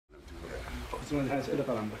سلمان الحارس إلى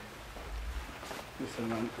عندك.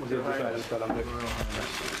 سلمان وزير الدفاع إلى عندك.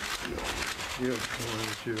 You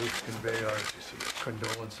wanted to convey our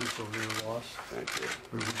condolences over your loss. Thank you.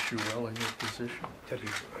 We wish you well in your position.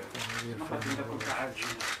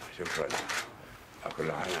 شكرا.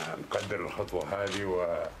 كل حاجة نقدر الخطوة هذه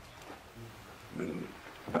ومن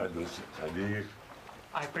بلد صديق.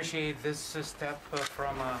 I appreciate this step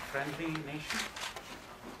from a friendly nation.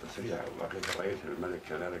 وأكيد الرئيس الملك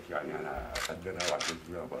كذلك يعني أنا أقدرها وأعتز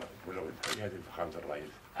بها ولو تحياتي فخامة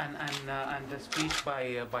الرئيس. And the speech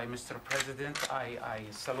by Mr. President, I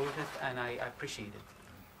salute it and I appreciate it.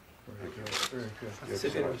 Very good.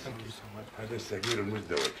 هذا السفير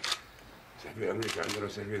المزدوج. سفير أمريكا عندنا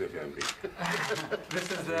سفيرة في أمريكا.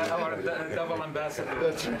 This is our double ambassador.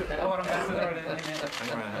 Our ambassador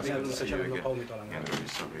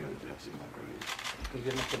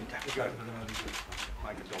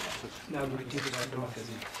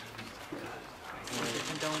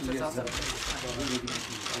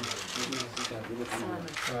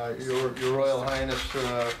Your Royal Highness,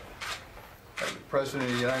 the President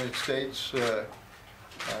of the United States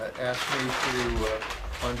asked me to,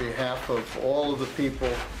 on behalf of all of the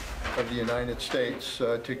people of the United States,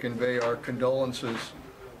 to convey our condolences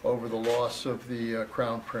over the loss of the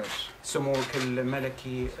Crown Prince. سموك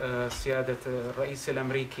الملكي سيادة الرئيس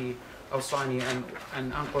الأمريكي أوصاني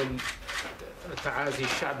أن أنقل تعازي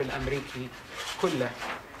الشعب الأمريكي كله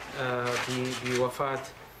بوفاة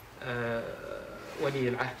ولي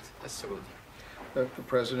العهد السعودي. The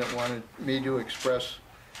President wanted me to express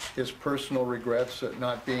his personal regrets at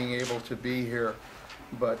not being able to be here,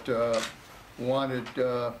 but wanted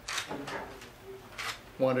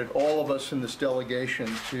all of us in this delegation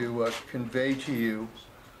to convey to you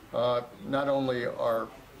not only our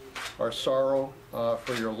sorrow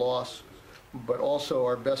for your loss, but also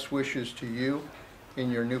our best wishes to you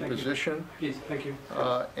in your new position. Please, thank you.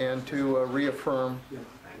 And to reaffirm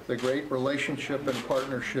the great relationship and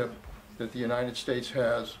partnership that the United States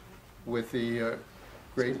has with the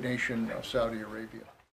great nation of Saudi Arabia.